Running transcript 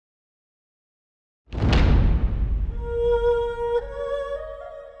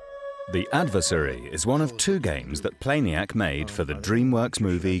The Adversary is one of 2 games that Playniac made for the DreamWorks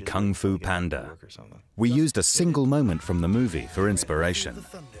movie Kung Fu Panda. We used a single moment from the movie for inspiration.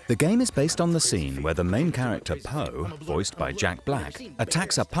 The game is based on the scene where the main character Po, voiced by Jack Black,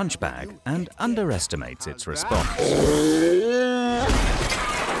 attacks a punchbag and underestimates its response.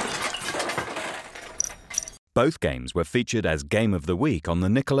 Both games were featured as Game of the Week on the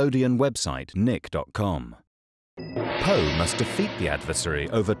Nickelodeon website nick.com. Po must defeat the adversary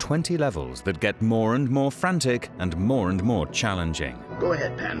over 20 levels that get more and more frantic and more challenging. Go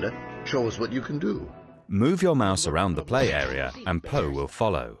ahead, Panda. Show us what you can do. Move your mouse around the play area and Po will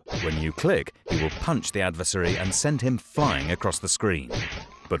follow. When you click, he will punch the adversary and send him flying across the screen.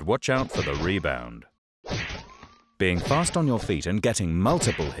 But watch out for the rebound. Being fast on your feet and getting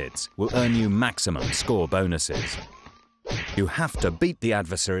multiple hits will earn you maximum score bonuses. You have to beat the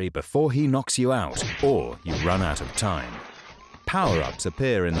adversary before he knocks you out, or you run out of time. Power-ups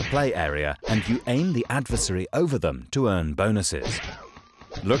appear in the play area, and you aim the adversary over them to earn bonuses.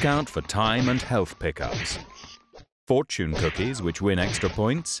 Look out for time and health pickups. Fortune cookies, which win extra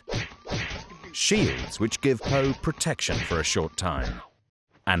points. Shields, which give Po protection for a short time.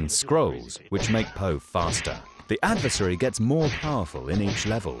 And scrolls, which make Po faster. The adversary gets more powerful in each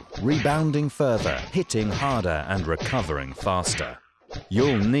level, rebounding further, hitting harder and recovering faster.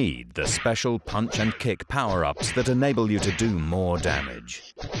 You'll need the special punch and kick power-ups that enable you to do more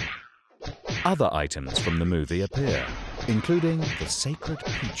damage. Other items from the movie appear, including the sacred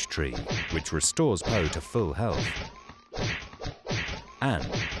peach tree, which restores Po to full health, and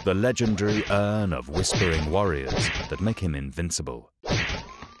the legendary urn of whispering warriors that make him invincible.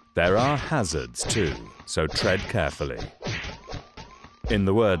 There are hazards too, so tread carefully. In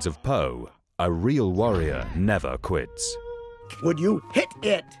the words of Po, a real warrior never quits. Would you hit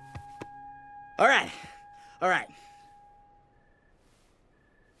it? All right.